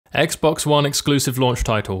Xbox One exclusive launch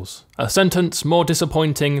titles. A sentence more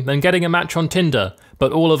disappointing than getting a match on Tinder,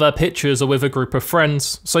 but all of her pictures are with a group of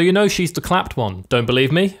friends, so you know she's the clapped one. Don't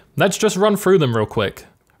believe me? Let's just run through them real quick.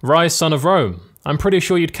 Rise, Son of Rome. I'm pretty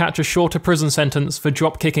sure you'd catch a shorter prison sentence for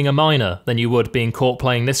drop-kicking a minor than you would being caught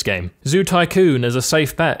playing this game. Zoo Tycoon is a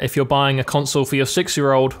safe bet if you're buying a console for your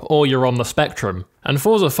 6-year-old or you're on the spectrum. And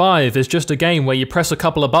Forza 5 is just a game where you press a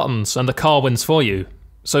couple of buttons and the car wins for you.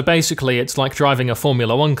 So basically it's like driving a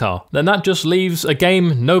Formula 1 car. Then that just leaves a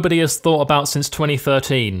game nobody has thought about since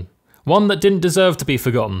 2013. One that didn't deserve to be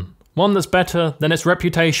forgotten. One that's better than its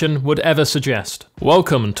reputation would ever suggest.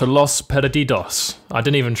 Welcome to Los Perdidos. I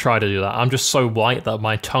didn't even try to do that. I'm just so white that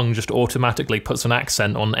my tongue just automatically puts an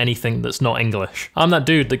accent on anything that's not English. I'm that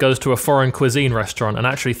dude that goes to a foreign cuisine restaurant and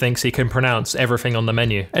actually thinks he can pronounce everything on the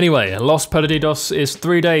menu. Anyway, Los Perdidos is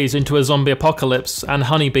 3 days into a zombie apocalypse and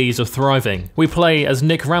honeybees are thriving. We play as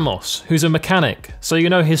Nick Ramos, who's a mechanic, so you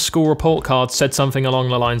know his school report card said something along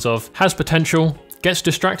the lines of, has potential, gets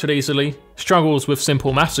distracted easily, struggles with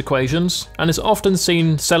simple maths equations, and is often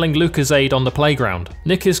seen selling Lucozade on the playground.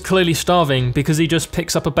 Nick is clearly starving because he just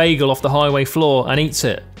picks up a bagel off the highway floor and eats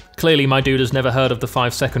it. Clearly my dude has never heard of the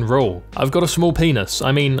 5-second rule. I've got a small penis.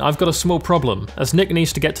 I've got a small problem, as Nick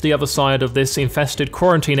needs to get to the other side of this infested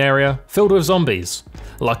quarantine area filled with zombies.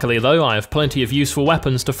 Luckily though, I have plenty of useful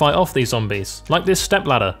weapons to fight off these zombies, like this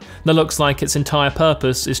stepladder that looks like its entire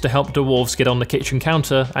purpose is to help dwarves get on the kitchen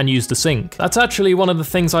counter and use the sink. That's actually one of the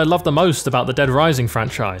things I love the most about the Dead Rising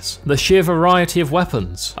franchise, the sheer variety of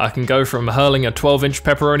weapons. I can go from hurling a 12-inch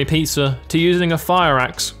pepperoni pizza to using a fire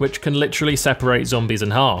axe which can literally separate zombies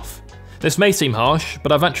in half. This may seem harsh,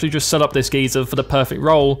 but I've actually just set up this geezer for the perfect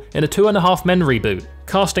role in a 2.5 Men reboot.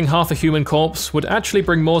 Casting half a human corpse would actually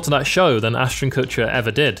bring more to that show than Ashton Kutcher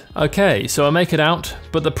ever did. Okay, so I make it out,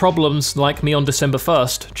 but the problems, like me on December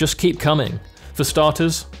 1st, just keep coming. For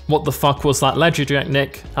starters, what the fuck was that ledge eject,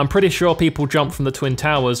 Nick? I'm pretty sure people jump from the Twin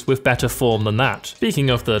Towers with better form than that. Speaking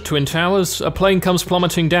of the Twin Towers, a plane comes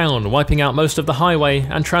plummeting down, wiping out most of the highway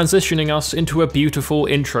and transitioning us into a beautiful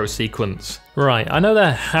intro sequence. Right, I know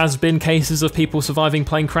there has been cases of people surviving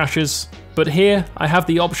plane crashes, but here I have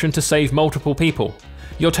the option to save multiple people.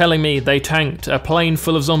 You're telling me they tanked a plane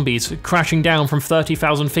full of zombies crashing down from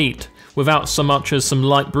 30,000 feet without so much as some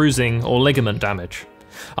light bruising or ligament damage?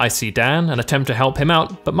 I see Dan and attempt to help him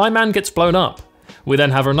out, but my man gets blown up. We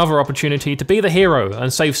then have another opportunity to be the hero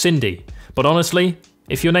and save Cindy, but honestly,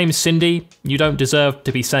 if your name's Cindy, you don't deserve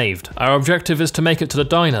to be saved. Our objective is to make it to the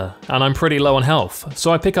diner, and I'm pretty low on health,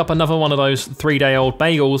 so I pick up another one of those 3-day-old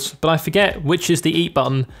bagels, but I forget which is the eat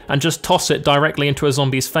button and just toss it directly into a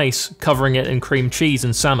zombie's face, covering it in cream cheese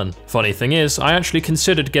and salmon. Funny thing is, I actually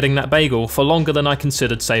considered getting that bagel for longer than I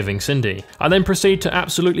considered saving Cindy. I then proceed to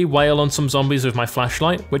absolutely wail on some zombies with my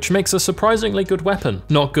flashlight, which makes a surprisingly good weapon.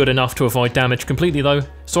 Not good enough to avoid damage completely though,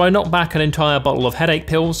 so I knock back an entire bottle of headache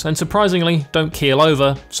pills and surprisingly don't keel over,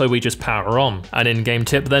 so we just power on. An in-game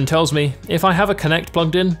tip then tells me, if I have a Kinect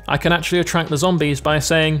plugged in, I can actually attract the zombies by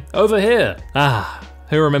saying, "Over here!" Ah,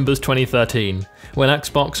 who remembers 2013, when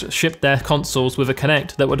Xbox shipped their consoles with a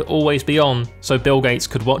Kinect that would always be on, so Bill Gates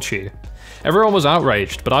could watch you. Everyone was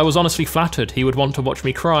outraged, but I was honestly flattered he would want to watch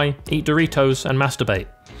me cry, eat Doritos, and masturbate.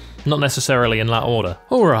 Not necessarily in that order.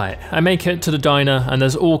 Alright, I make it to the diner and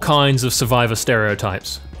there's all kinds of survivor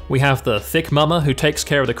stereotypes. We have the thick mama who takes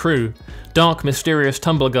care of the crew, dark mysterious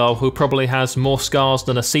Tumblr girl who probably has more scars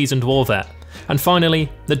than a seasoned war vet, and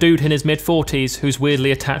finally, the dude in his mid-40s who's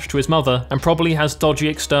weirdly attached to his mother and probably has dodgy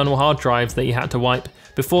external hard drives that he had to wipe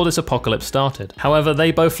before this apocalypse started. However,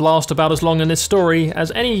 they both last about as long in this story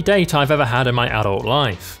as any date I've ever had in my adult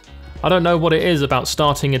life. I don't know what it is about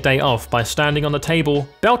starting a day off by standing on the table,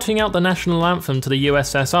 belting out the national anthem to the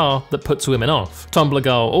USSR that puts women off. Tumblr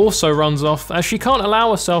Girl also runs off as she can't allow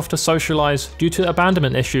herself to socialise due to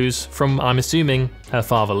abandonment issues from, I'm assuming, her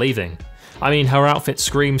father leaving. I mean, her outfit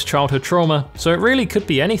screams childhood trauma, so it really could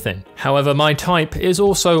be anything. However, my type is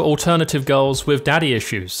also alternative girls with daddy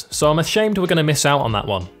issues, so I'm ashamed we're going to miss out on that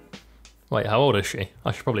one. Wait, how old is she?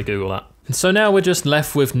 I should probably Google that. And so now we're just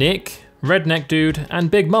left with Nick, Redneck Dude,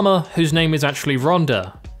 and Big Mama, whose name is actually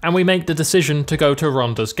Rhonda, and we make the decision to go to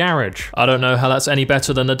Rhonda's garage. I don't know how that's any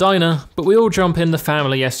better than the diner, but we all jump in the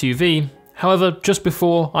family SUV. However, just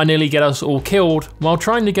before, I nearly get us all killed while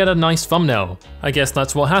trying to get a nice thumbnail. I guess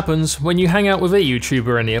that's what happens when you hang out with a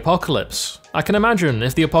YouTuber in the apocalypse. I can imagine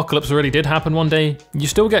if the apocalypse really did happen one day, you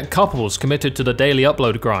still get couples committed to the daily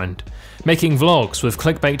upload grind, making vlogs with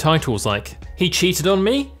clickbait titles like, "He cheated on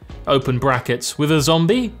me? open brackets, with a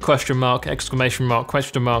zombie, question mark, exclamation mark,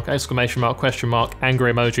 question mark, exclamation mark, question mark,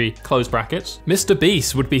 angry emoji, close brackets, Mr.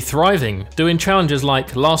 Beast would be thriving, doing challenges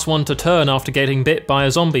like last one to turn after getting bit by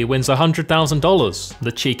a zombie wins $100,000,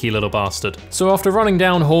 the cheeky little bastard. So after running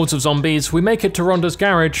down hordes of zombies, we make it to Rhonda's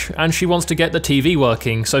garage, and she wants to get the TV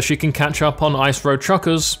working so she can catch up on Ice Road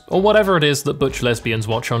Truckers, or whatever it is that butch lesbians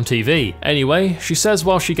watch on TV. Anyway, she says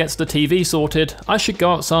while she gets the TV sorted, I should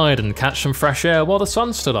go outside and catch some fresh air while the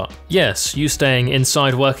sun stood up. Yes, you staying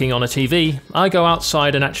inside working on a TV, I go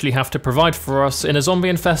outside and actually have to provide for us in a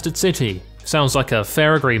zombie-infested city. Sounds like a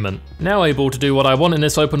fair agreement. Now able to do what I want in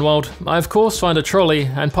this open world, I of course find a trolley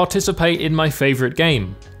and participate in my favourite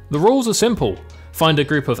game. The rules are simple. Find a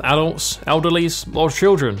group of adults, elderlies, or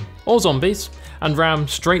children, or zombies, and ram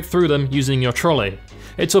straight through them using your trolley.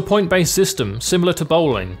 It's a point-based system, similar to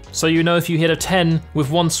bowling, so you know if you hit a 10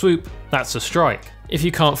 with one swoop, that's a strike. If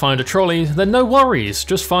you can't find a trolley, then no worries,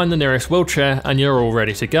 just find the nearest wheelchair and you're all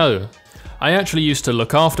ready to go. I actually used to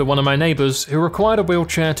look after one of my neighbours who required a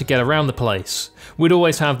wheelchair to get around the place. We'd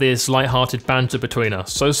always have this light-hearted banter between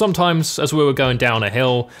us, so sometimes as we were going down a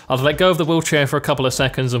hill, I'd let go of the wheelchair for a couple of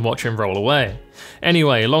seconds and watch him roll away.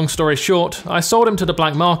 Anyway, long story short, I sold him to the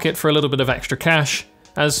black market for a little bit of extra cash,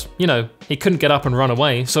 as, you know, he couldn't get up and run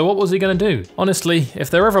away, so what was he gonna do? Honestly, if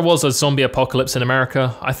there ever was a zombie apocalypse in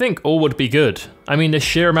America, I think all would be good. I mean, the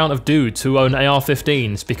sheer amount of dudes who own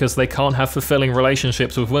AR-15s because they can't have fulfilling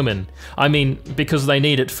relationships with women. I mean, because they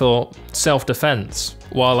need it for self-defense.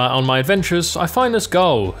 While out on my adventures, I find this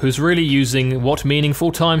girl who's really using what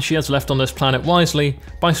meaningful time she has left on this planet wisely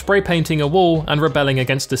by spray painting a wall and rebelling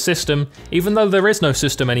against the system. Even though there is no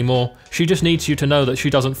system anymore, she just needs you to know that she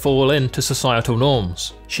doesn't fall into societal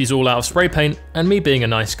norms. She's all out of spray paint, and me being a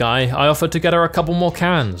nice guy, I offered to get her a couple more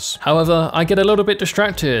cans. However, I get a little bit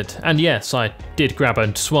distracted, and yes, I did grab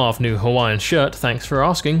a suave new Hawaiian shirt, thanks for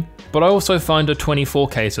asking. But I also find a 24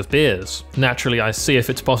 case of beers. Naturally, I see if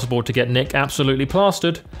it's possible to get Nick absolutely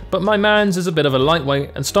plastered, but my mans is a bit of a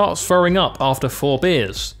lightweight and starts throwing up after 4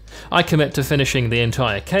 beers. I commit to finishing the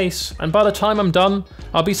entire case, and by the time I'm done,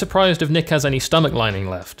 I'll be surprised if Nick has any stomach lining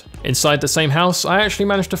left. Inside the same house, I actually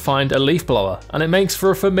managed to find a leaf blower, and it makes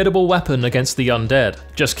for a formidable weapon against the undead.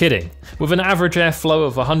 Just kidding. With an average airflow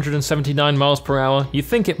of 179 miles per hour, you'd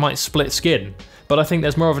think it might split skin. But I think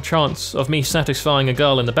there's more of a chance of me satisfying a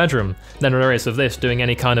girl in the bedroom than there is of this doing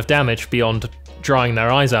any kind of damage beyond drying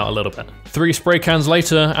their eyes out a little bit. 3 spray cans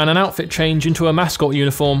later and an outfit change into a mascot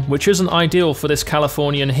uniform, which isn't ideal for this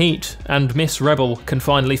Californian heat, and Miss Rebel can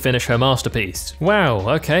finally finish her masterpiece. Wow,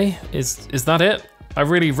 okay, is that it? I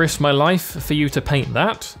really risked my life for you to paint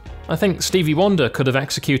that? I think Stevie Wonder could have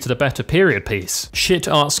executed a better period piece. Shit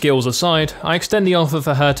art skills aside, I extend the offer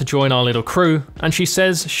for her to join our little crew, and she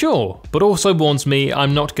says sure, but also warns me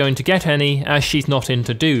I'm not going to get any as she's not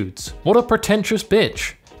into dudes. What a pretentious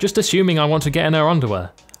bitch. Just assuming I want to get in her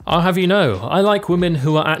underwear. I'll have you know, I like women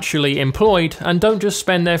who are actually employed and don't just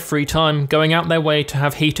spend their free time going out their way to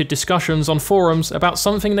have heated discussions on forums about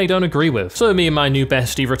something they don't agree with. So me and my new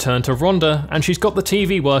bestie return to Rhonda, and she's got the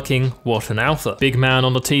TV working. What an alpha. Big man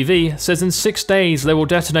on the TV says in 6 days they will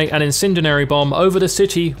detonate an incendiary bomb over the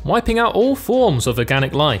city, wiping out all forms of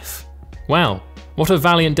organic life. Wow, what a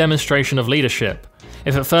valiant demonstration of leadership.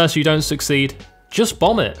 If at first you don't succeed, just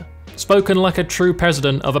bomb it. Spoken like a true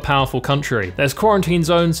president of a powerful country. There's quarantine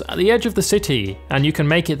zones at the edge of the city, and you can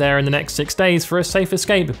make it there in the next 6 days for a safe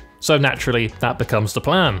escape. So naturally, that becomes the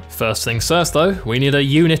plan. First things first though, we need a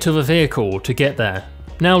unit of a vehicle to get there.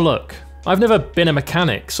 Now look, I've never been a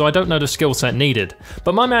mechanic, so I don't know the skill set needed,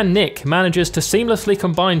 but my man Nick manages to seamlessly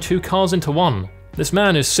combine 2 cars into one. This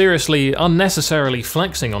man is seriously unnecessarily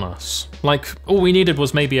flexing on us. Like, all we needed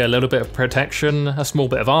was maybe a little bit of protection, a small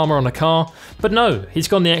bit of armor on a car, but no, he's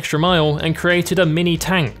gone the extra mile and created a mini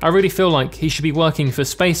tank. I really feel like he should be working for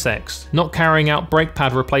SpaceX, not carrying out brake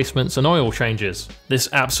pad replacements and oil changes. This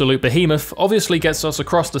absolute behemoth obviously gets us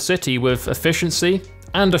across the city with efficiency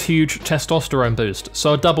and a huge testosterone boost,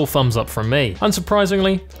 so a double thumbs up from me.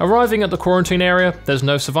 Unsurprisingly, arriving at the quarantine area, there's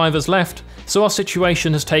no survivors left, so our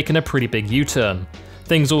situation has taken a pretty big U-turn.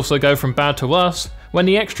 Things also go from bad to worse when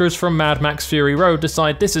the extras from Mad Max Fury Road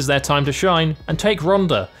decide this is their time to shine and take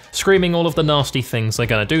Rhonda, screaming all of the nasty things they're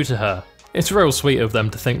gonna do to her. It's real sweet of them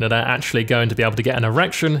to think that they're actually going to be able to get an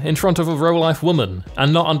erection in front of a real-life woman,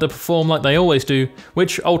 and not underperform like they always do,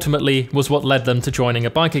 which ultimately was what led them to joining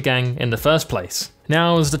a biker gang in the first place.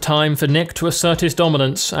 Now is the time for Nick to assert his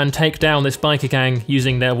dominance and take down this biker gang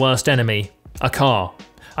using their worst enemy, a car.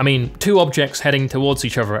 I mean, 2 objects heading towards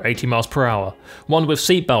each other at 80 miles per hour, one with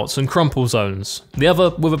seatbelts and crumple zones, the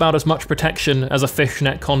other with about as much protection as a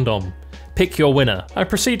fishnet condom. Pick your winner. I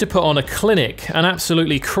proceed to put on a clinic and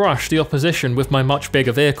absolutely crush the opposition with my much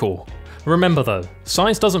bigger vehicle. Remember though,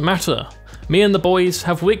 size doesn't matter. Me and the boys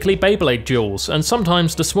have weekly Beyblade duels, and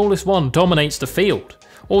sometimes the smallest one dominates the field.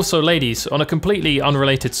 Also ladies, on a completely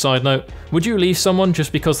unrelated side note, would you leave someone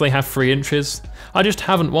just because they have 3 inches? I just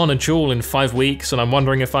haven't won a duel in 5 weeks and I'm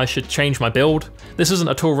wondering if I should change my build. This isn't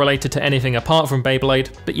at all related to anything apart from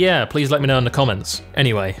Beyblade, but yeah, please let me know in the comments.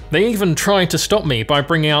 Anyway, they even tried to stop me by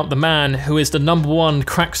bringing out the man who is the #1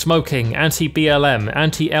 crack-smoking, anti-BLM,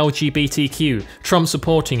 anti-LGBTQ,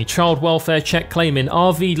 Trump-supporting, child welfare check-claiming,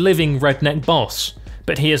 RV-living redneck boss.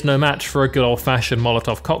 But he is no match for a good old-fashioned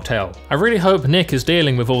Molotov cocktail. I really hope Nick is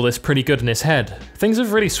dealing with all this pretty good in his head. Things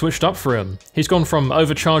have really switched up for him. He's gone from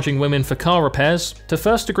overcharging women for car repairs to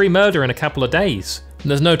first-degree murder in a couple of days.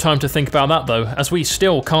 There's no time to think about that though, as we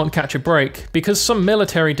still can't catch a break because some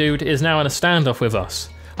military dude is now in a standoff with us.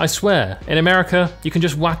 I swear, in America, you can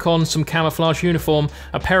just whack on some camouflage uniform,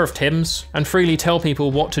 a pair of Timbs, and freely tell people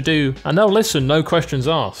what to do, and they'll listen, no questions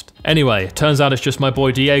asked. Anyway, turns out it's just my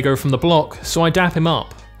boy Diego from the block, so I dap him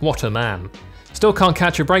up. What a man. Still can't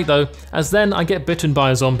catch a break though, as then I get bitten by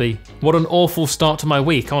a zombie. What an awful start to my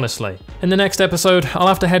week, honestly. In the next episode, I'll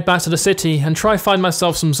have to head back to the city and try find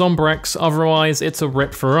myself some Zombrex, otherwise it's a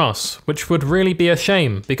rip for us, which would really be a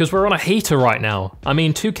shame, because we're on a heater right now. I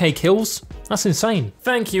mean, 2k kills? That's insane.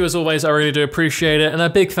 Thank you as always, I really do appreciate it, and a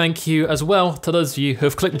big thank you as well to those of you who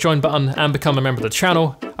have clicked the join button and become a member of the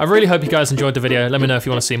channel. I really hope you guys enjoyed the video, let me know if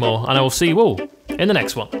you want to see more, and I will see you all in the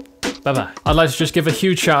next one. Bye-bye. I'd like to just give a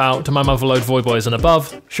huge shout out to my motherload Voiy Bois and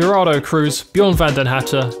above, Gerardo Cruz, Björn van den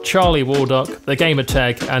Hatter, Charlie Waldock,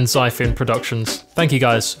 TheGamerTeg, and Zyfin Productions. Thank you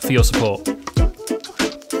guys for your support.